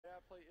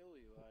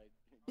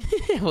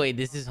Wait,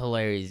 this is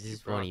hilarious. This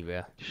is funny,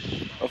 bro.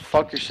 Oh,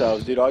 fuck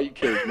yourselves, dude. All you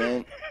kids,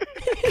 man.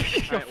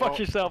 Go fuck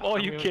yourself, all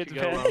you kids,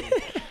 man.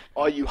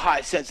 All you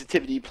high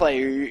sensitivity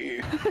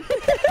players.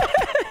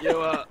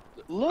 Yo,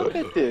 look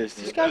at this.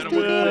 This guy's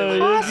doing This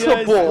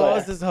impossible.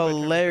 is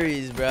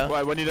hilarious, bro.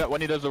 Right, when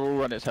he does the rule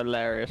run, it's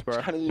hilarious,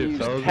 bro. Trying to Dude, use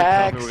fellas,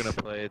 packs. we're gonna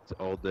play it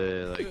all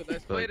day. Like, dude,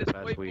 let's play this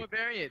waypoint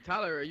variant.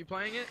 Tyler, are you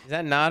playing it? Is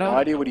that No Nato?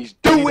 idea what he's He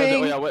does it-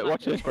 doing. yeah, wait,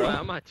 watch this, bro.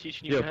 I'm not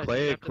teaching you. Yo, guys. play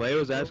You it. have to Clay do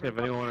was it asking if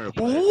over. anyone wanted to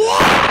play it.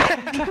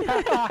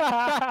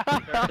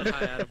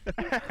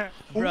 What?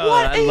 Bro,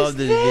 What I is love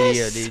this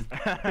this? video,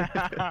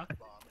 dude.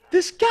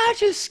 This guy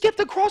just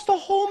skipped across the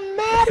whole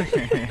map.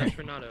 That's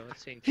Renato.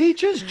 Let's see. He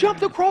just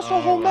jumped across the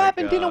Oh whole my map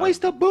and didn't God.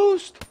 waste a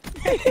boost.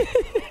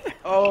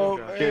 Oh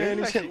God. man,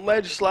 he's hitting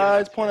ledge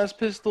slides, pointing his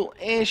pistol,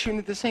 and shooting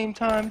at the same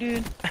time,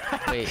 dude.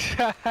 Wait,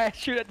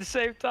 Shoot at the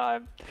same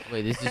time.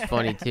 wait, this is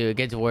funny too. It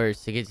gets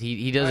worse. It gets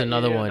he does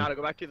another one. Renato,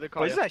 go back to the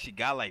car. Well, this actually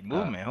got like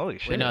movement. Holy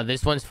shit. Wait, no,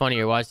 this one's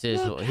funnier. Watch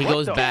this. He What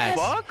goes the back.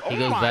 fuck? He Oh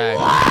goes my back.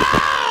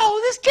 Wow,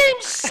 this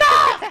game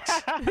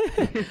sucks.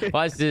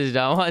 Watch this,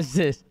 John. Watch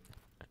this.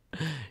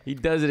 He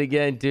does it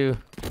again too.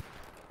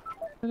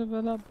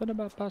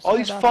 All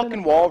these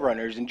fucking wall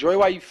runners, enjoy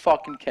while you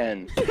fucking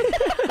can.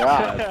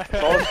 God, that's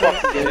all this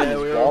fucking game Yeah,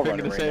 is we were wall all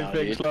running thinking the right same now,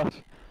 thing, dude. Slosh.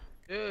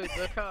 Dude,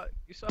 look how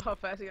you saw how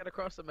fast he got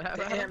across the map.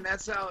 Damn,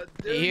 that's how.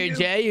 You hear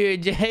Jay? You hear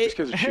Jay? Just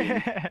because of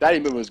cheating. Daddy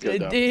Moon was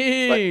good though.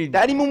 Dude. But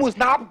Daddy Moon was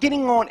not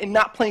getting on and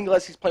not playing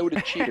unless he's playing with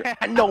a cheater.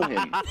 I know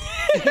him.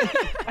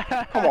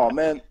 Come on,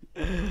 man.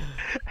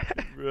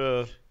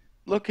 Bro.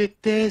 Look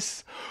at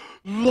this.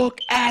 Look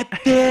at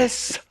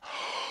this.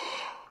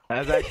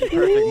 That's actually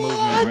perfect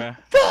movement, bro.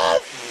 The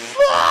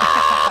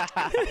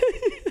fuck?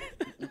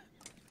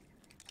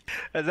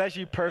 That's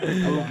actually perfect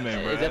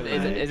movement, bro.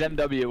 His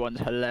MW one's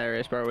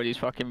hilarious, bro. When he's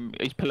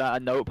pulling out a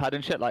notepad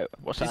and shit. Like,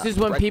 what's that? This is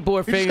when people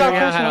were We just figuring got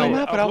out close how on to.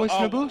 that, but I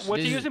wasted a boost.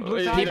 What's he This- using?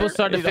 Blue people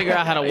started to He's like, figure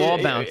out how to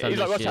wall bounce on He's this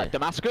like, what's shit. that?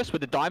 Damascus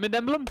with the diamond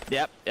emblem?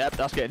 Yep,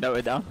 that's getting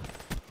noted down.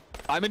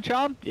 Diamond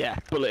charm? Yeah,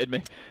 bulleted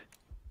me.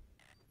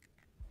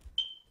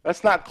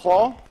 That's not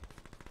Claw.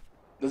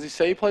 Does he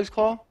say he plays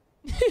Claw?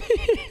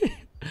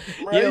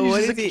 Yo, what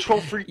He's is a he? control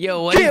freak.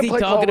 Yo, what Can't is he play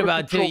Claw talking with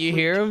about too? control You freak.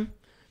 hear him?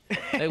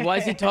 Like, why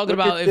is he talking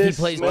Look about at if he this,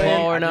 plays man.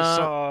 claw or I just not?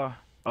 saw. And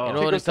Oh, all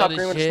Pick this up top other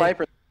green with a shit.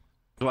 sniper.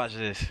 watch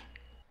this.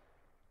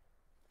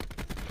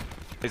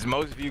 His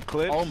most viewed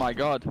clip. Oh my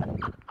god.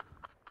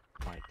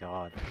 my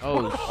god.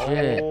 Oh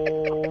shit!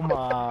 Oh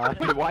my.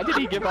 Why did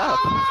he give up?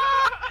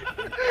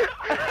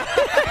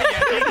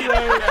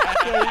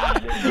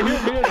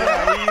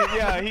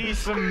 Yeah, he's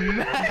some.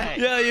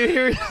 Yeah, you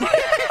hear?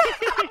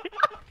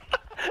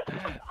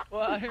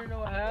 Well, I don't know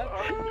what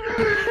happened.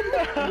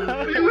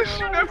 He was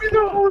shooting at me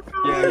the whole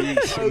time. Yeah,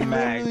 he's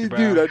smacked, bro.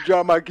 Dude, I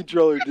dropped my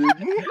controller, dude.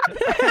 Yo,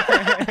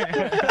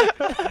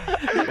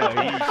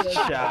 he's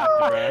chopped,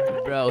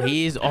 bro. Bro,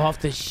 he's off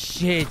the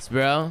shits,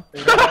 bro.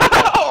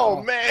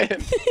 Oh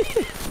man!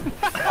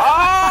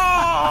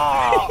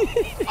 Oh!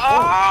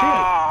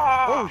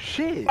 Oh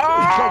shit! He's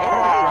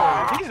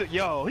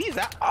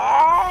out.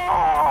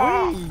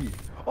 Wait.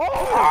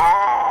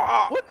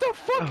 Oh! What the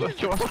fuck?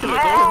 What you want to do,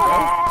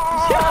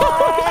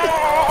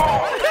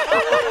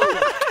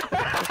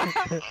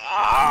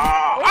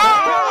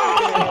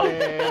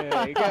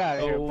 Hey, get out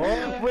of here,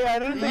 boy. Wait, I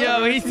didn't think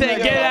Yo, he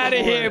said, "Get out of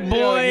here,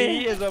 boy."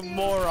 He is a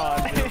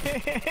moron.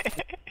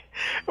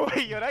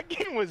 Wait, yo, that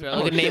game was. Bro,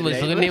 look at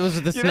Nameless. Look at Nameless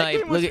with the Yo, that snipe.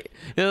 game was-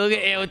 Look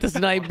at Air with the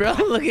snipe, bro.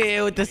 Look at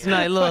Air with the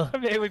snipe. Look.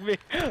 Hey, with me.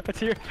 Let's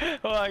hear.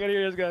 Oh, I gotta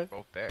hear this guy.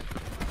 Both there.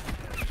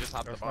 You just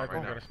hopped the bomb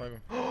right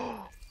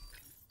now.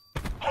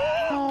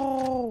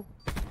 Oh!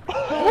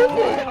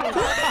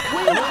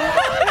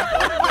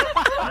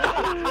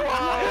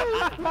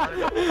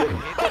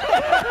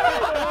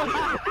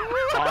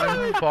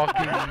 I'm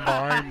fucking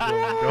mind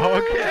blown,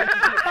 dog.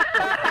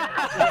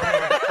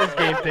 This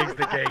game thinks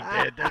the game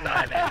did. They're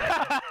not in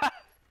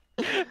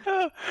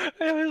it.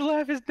 His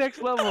laugh is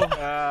next level.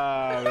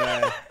 Oh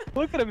man.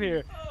 Look at him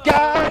here.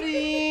 Got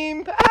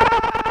him!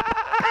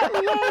 Ah,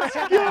 let's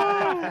go!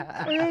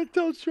 I gotta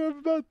tell Trev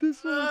about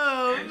this one.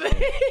 Oh man.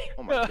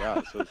 Oh my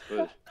god, so it's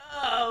good.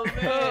 Oh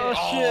man.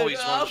 Oh, he's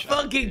I'm one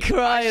shot. fucking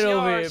crying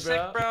over here,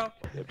 sick, bro.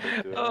 bro.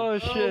 Oh Oh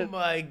shit.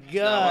 my One's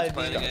god.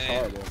 playing dude. the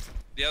game.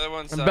 The other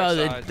one's Bro,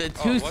 side. the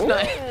two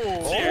what?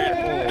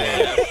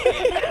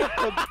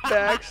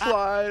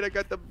 Backslide, I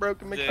got the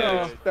broken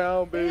mechanics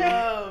down, baby.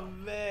 Oh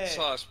man.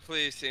 Sauce,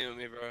 please team with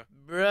me, bro.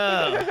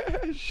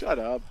 Bro. Shut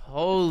up.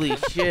 Holy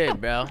shit,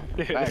 bro.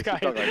 Dude, Nice, this guy, you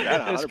talk like that,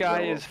 this 100 guy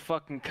bro. is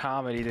fucking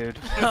comedy, dude.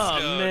 Oh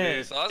Let's go, man.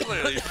 dude. Sauce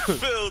literally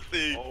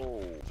filthy.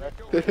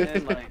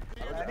 And, like,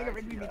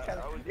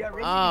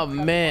 Oh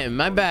man,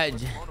 my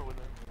bad.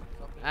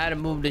 I had to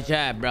move the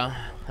chat, bro.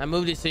 I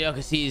moved it so y'all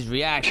can see his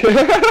reaction.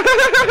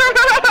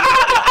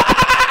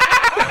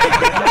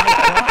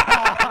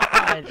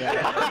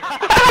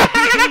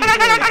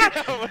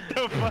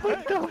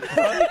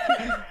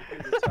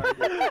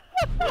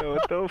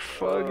 What the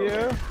fuck,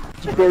 yeah?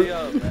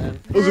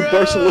 I was in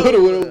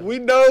Barcelona with him. We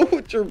know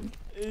what you're.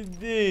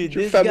 Dude,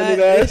 Your this feminine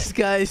guy, ass. this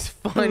guy's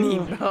funny,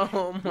 bro.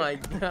 Oh my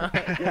god.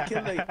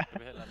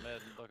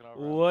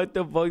 What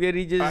the fuck did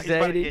he just He's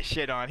about to say? get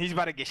shit on. He's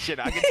about to get shit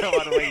on. I can tell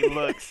by the way he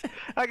looks.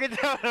 I can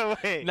tell by the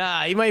way.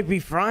 Nah, he might be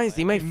frying.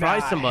 He might fry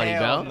somebody,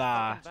 hell bro.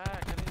 Nah.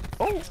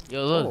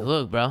 Yo,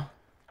 look, bro.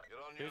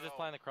 He was just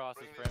playing the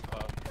crosses for info.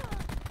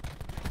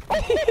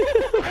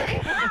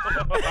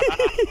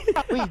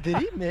 Wait, did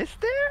he miss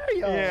there?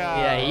 Yo.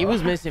 Yeah, he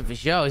was missing for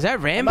sure. Is that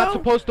I'm Rambo? not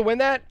supposed to win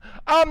that.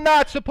 I'm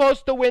not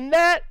supposed to win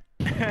that.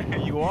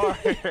 You are.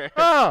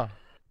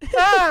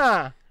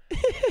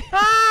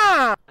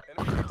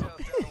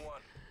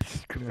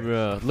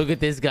 Bro, look at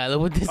this guy.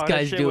 Look what this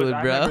guy's shit doing,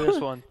 I bro. remember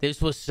this one. This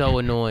was so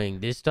annoying.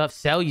 This stuff,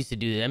 Zer0 used to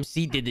do this.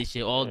 MC did this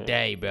shit all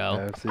day,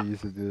 bro. FC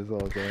used to do this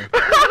all day.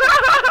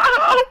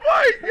 Oh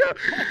my god!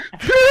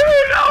 Dude,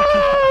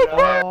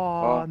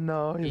 oh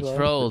no, He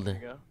trolled.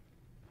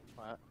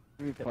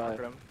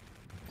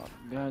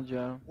 Behind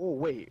you. Oh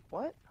wait,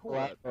 what?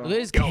 Look at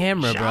his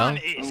camera, bro.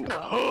 Is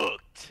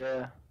cooked.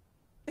 Yeah.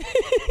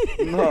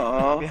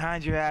 No.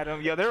 Behind you,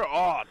 Adam. Yo, they're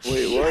all.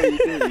 Wait, what are you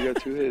doing? You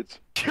got 2 hits.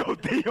 Yo,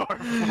 they are.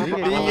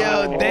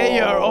 Yo, they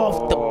are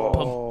off the.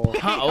 Oh,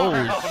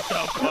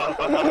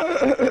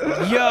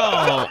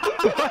 yo.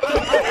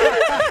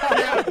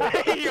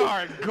 They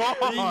are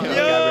gone.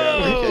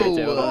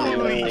 Yo.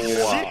 Holy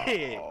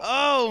shit.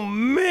 Oh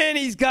man,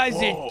 these guys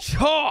are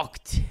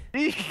chalked.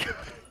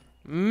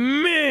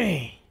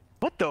 Man.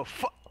 What the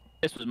fuck?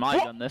 This was my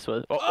gun. This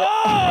was. Oh.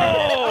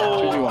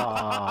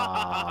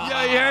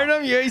 Yo, you heard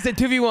him? Yeah, he said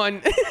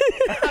 2v1.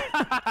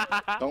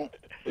 Don't.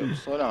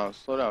 Slow down,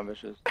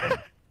 bitches.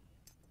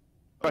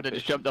 Brother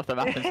just jumped off the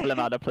map and still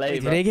out of play, Wait,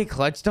 did bro. they get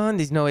clutched on?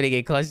 There's no way they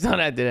get clutched on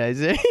after that, is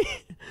there?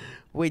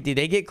 Wait, did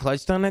they get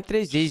clutched on after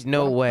this? There's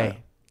no way.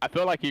 I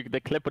feel like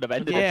the clip would have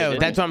ended. Yeah, if it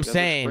that's what I'm They're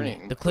saying.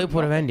 sprinting. The clip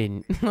would have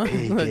ended.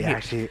 They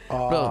actually.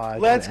 Bro,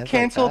 Let's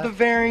cancel the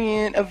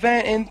variant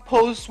event and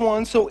post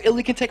one so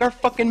Illy can take our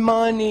fucking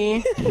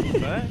money.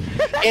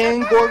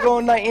 And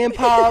Gorgo, Knight, and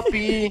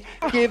Poppy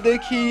give the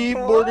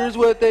keyboarders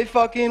what they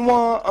fucking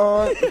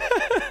want.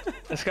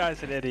 This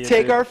guy's an idiot.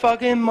 Take dude. our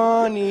fucking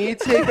money.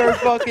 Take our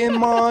fucking Yo,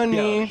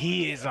 money.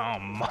 he is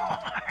on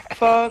mark.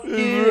 Fuck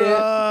yeah.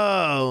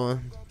 Bro.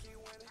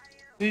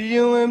 The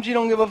UMG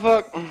don't give a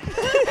fuck.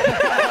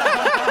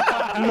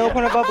 No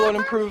point of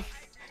uploading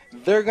proof.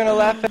 They're gonna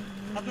laugh at.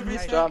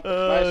 Nice job.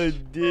 Nice.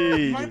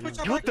 dude.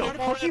 What the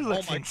fuck? He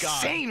looks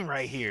insane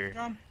right here.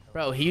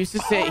 Bro, he used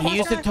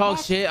to talk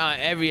shit on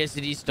every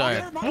SD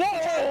start.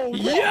 Whoa!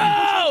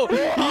 Yo!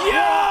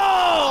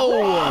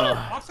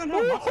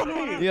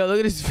 Yo! Yo, look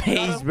at his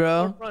face,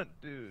 bro.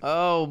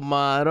 Oh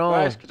my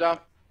Nice, god. good job.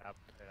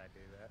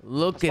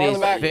 Look Let's at his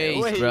fall back.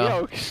 face, Wait, bro.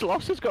 yo,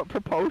 Sloss has got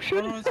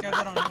propulsion.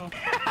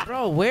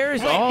 Bro, where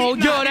is? Wait, Oh,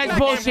 he's yo, not- that's he's not getting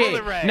bullshit.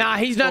 bullet rag. Nah,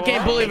 he's not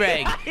getting bullet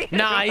rag.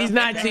 Nah, he's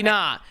not actually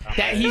not.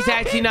 That he's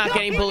actually not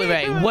getting bullet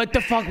rag. What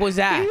the fuck was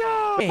that?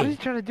 What Hey, is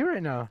he trying to do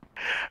right now?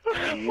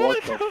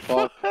 What the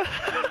fuck?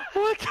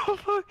 What the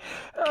fuck?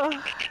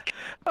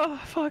 Oh,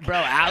 fuck. bro,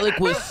 Alec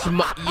was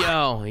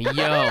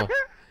yo.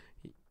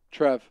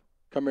 Trev,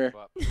 come here.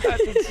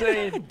 That's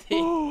insane.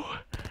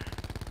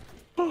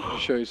 Let me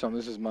show you something.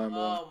 This is mind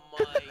blowing. Oh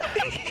my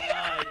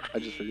god. I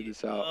just figured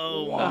this out.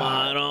 Oh Wow.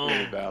 my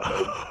Really god.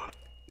 bad,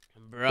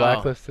 Bro,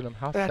 Blacklisted him.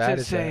 How That's sad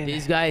insane.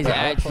 is that? this guy's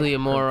actually a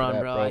moron,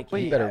 bro. You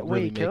Wait, better really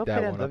wait, make Kill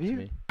that Pit one up to NW?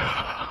 me.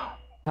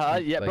 Yeah,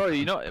 Like, bro,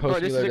 you know, bro,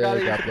 post this me is the guy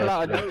later, that God used to pull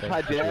out a bless you,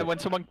 notepad, thank yeah, you. when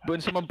someone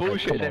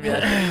bullshitted him, come yeah,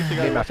 on, he used to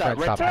man. go, what's that, Made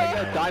my red friend stop tiger,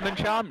 hanging diamond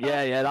charm?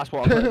 Yeah, that's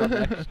what I'm putting on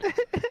next.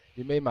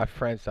 You made my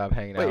friend stop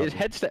hanging out. Wait, his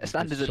head stand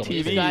as a So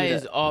TV. This guy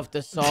unit. is off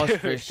the sauce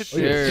for Jesus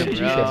sure, Christ.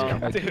 bro.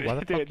 Like, why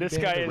the fuck you this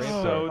banned guy the is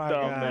Rambo? so Oh my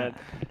dumb, God. man.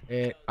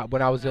 And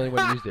when I was the only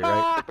one who used it,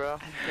 right?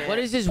 What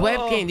is this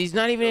webcam? There's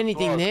not even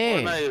anything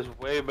there. is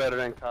way better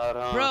than COD,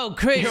 huh? Bro,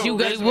 Chris, you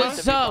guys,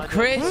 what's up,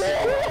 Chris? What?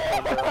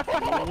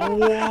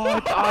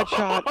 Odd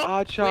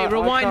shot. Wait,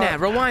 rewind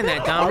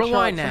that, Dom,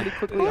 rewind that.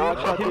 Quickly, odd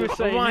shot. He was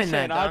saying, Rewind he's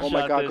saying, that, I'll Oh my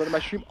shot god, this. go to my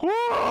stream.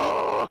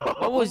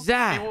 What was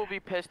that? will be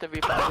pissed if he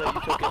finds out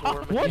you took his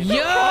order.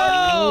 Yo!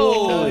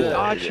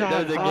 Odd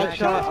shot. Odd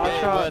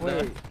shot.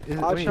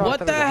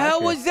 What the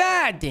hell was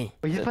that? Wait,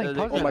 he's playing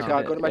Oh Oh my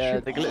god, go to my Yeah,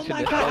 stream. the glitch in Oh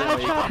my this god,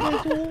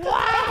 game.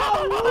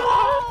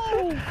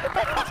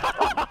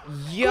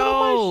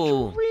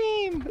 Yo!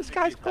 This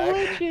guy's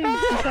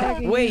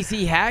glitching. Wait, is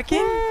he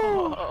hacking?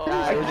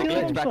 Nah, it was a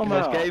glitch back in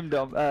this somehow. game,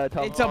 Tom.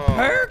 It's a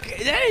perk?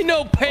 That ain't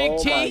no perk, Oh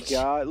my Cheech.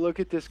 god, look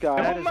at this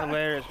guy. That is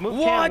hilarious. Move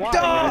What cam the-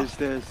 wide. What is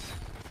this?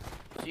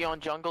 Is he on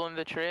jungle in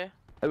the tree?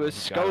 It was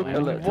scope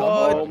alert. What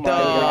Oh my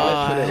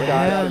god, the this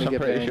guy hell? has to I'm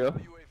get pretty banned. sure.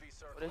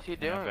 What is he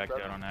doing? Yeah, back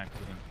brother? there on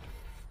accident.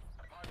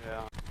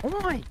 Oh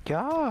my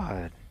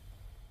god.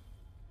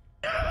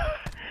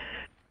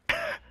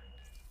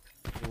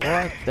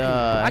 What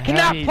the I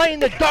cannot play in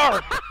the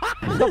dark!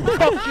 What the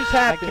fuck just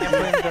I can't happened?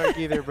 play in the dark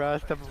either, bro.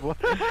 Step of Oh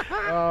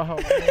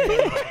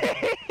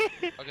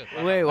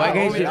man. Wait, why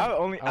can't you?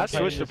 I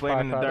switched to playing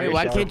in the dark. Wait,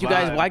 why can't you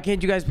guys? Why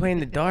can't you guys play in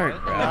the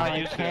dark, bro? Nah, I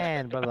you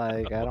can, but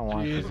like, I don't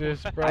want to.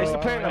 Jesus, I used to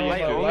play in the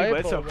light only, but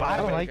it's a I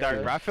don't vibe in like the dark,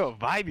 this. bro. I feel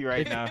vibey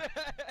right now.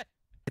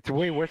 It's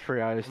way worse for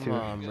your eyes too. Come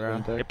on,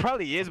 bro. It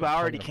probably is, but I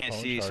already can't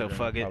see, so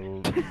fuck it.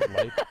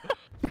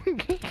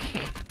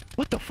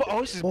 What the fuck?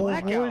 Oh, this is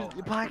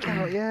blackout.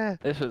 Blackout, yeah.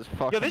 This was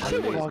fucking. Yo, this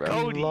shit was I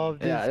goaty. love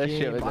this Yeah, this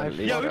game. shit was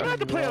elite. Yo, we might have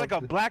to play like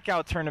a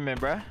blackout tournament,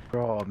 bruh.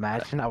 Bro,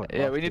 imagine I would.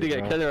 Yeah, love we need to get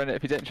bro. Killer in it.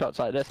 If he's hitting shots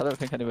like this, I don't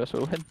think any of us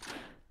will win.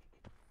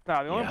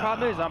 Nah, the only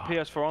problem is on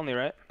PS4 only,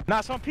 right? Nah,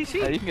 it's on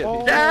PC. Yeah, you can get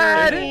Oh,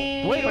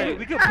 Daddy! Wait,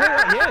 we could play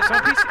it. Yeah, it's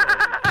on PC.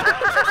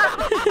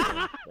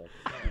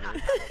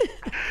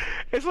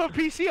 It's on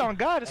PC, on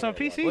God, it's on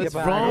PC. What's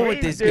but wrong I with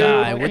hate this dude,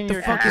 guy? looking What the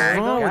your fuck is eye.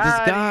 wrong with this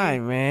Got guy,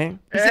 man?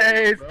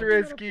 Hey, it's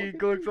Risky.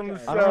 Clicks on the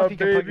I don't know if sub, you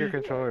can put your baby.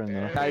 controller in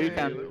there. Nah, you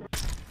can.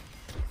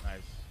 Nice.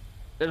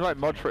 There's like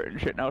mod for it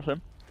and shit now,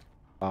 Tim.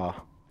 Oh.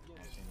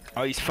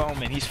 Oh, he's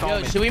foaming, he's Yo,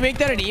 foaming. should we make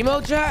that an emo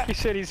chat? He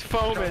said he's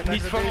foaming.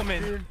 He's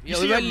foaming. You Yo,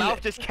 see we your might-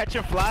 mouth just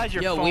catching flies?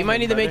 You're Yo, foaming, we might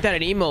need to make brother.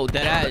 that an emote.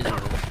 That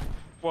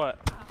What?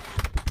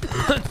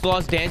 has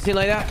Sloss dancing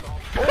like that.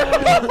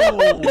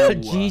 Oh,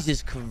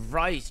 Jesus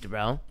Christ,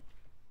 bro.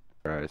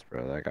 Christ,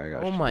 bro, that guy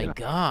got. Oh my shit.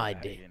 God.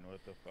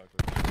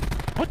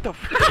 What the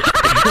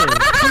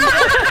fuck?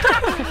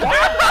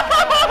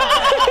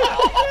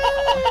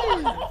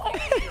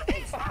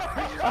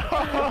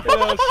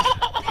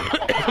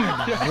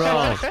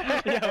 Bro.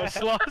 Yo,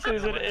 Sloss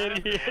is an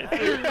idiot.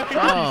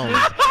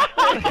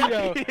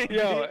 Oh.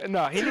 Yo,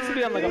 no, he needs to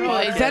be on like a Bro,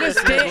 is that a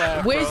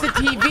stand? Where's the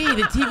TV?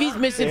 The TV's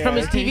missing from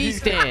his TV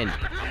stand.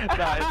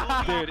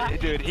 Nah,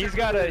 dude, he's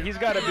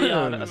gotta be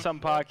on some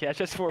podcast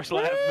just for his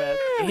laugh, man.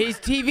 His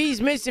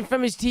TV's missing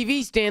from his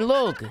TV stand.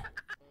 Look.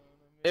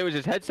 It was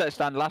his headset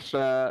stand last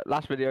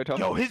video, Tom.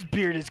 Yo, his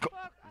beard is.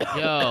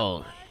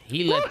 Yo,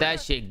 he let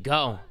that shit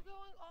go.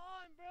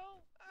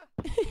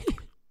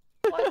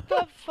 What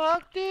the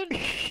fuck, dude?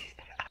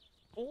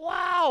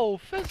 Wow,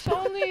 fists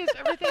only is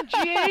everything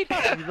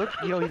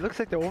G8. He looks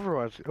like the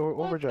Overwatch or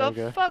What Overdrive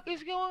the guy. fuck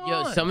is going Yo,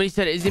 on? somebody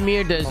said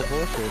Izmir does.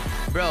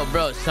 Bullshit.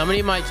 Bro, somebody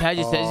in my chat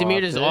just said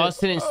Izmir does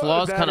Austin and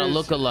Sloss that kind of is-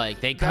 look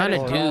alike. They kind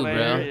of is do, bro.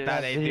 hilarious.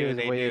 Nah, they He do, is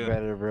they way do.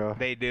 better, bro.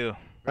 They do.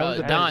 Bro, That was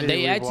the Don, best they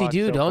video we've actually watched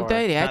do, so don't far.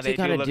 they? They Nah, actually do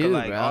kind of look do,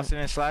 alike. bro. Austin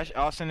and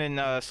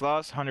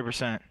Sloss,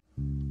 100%.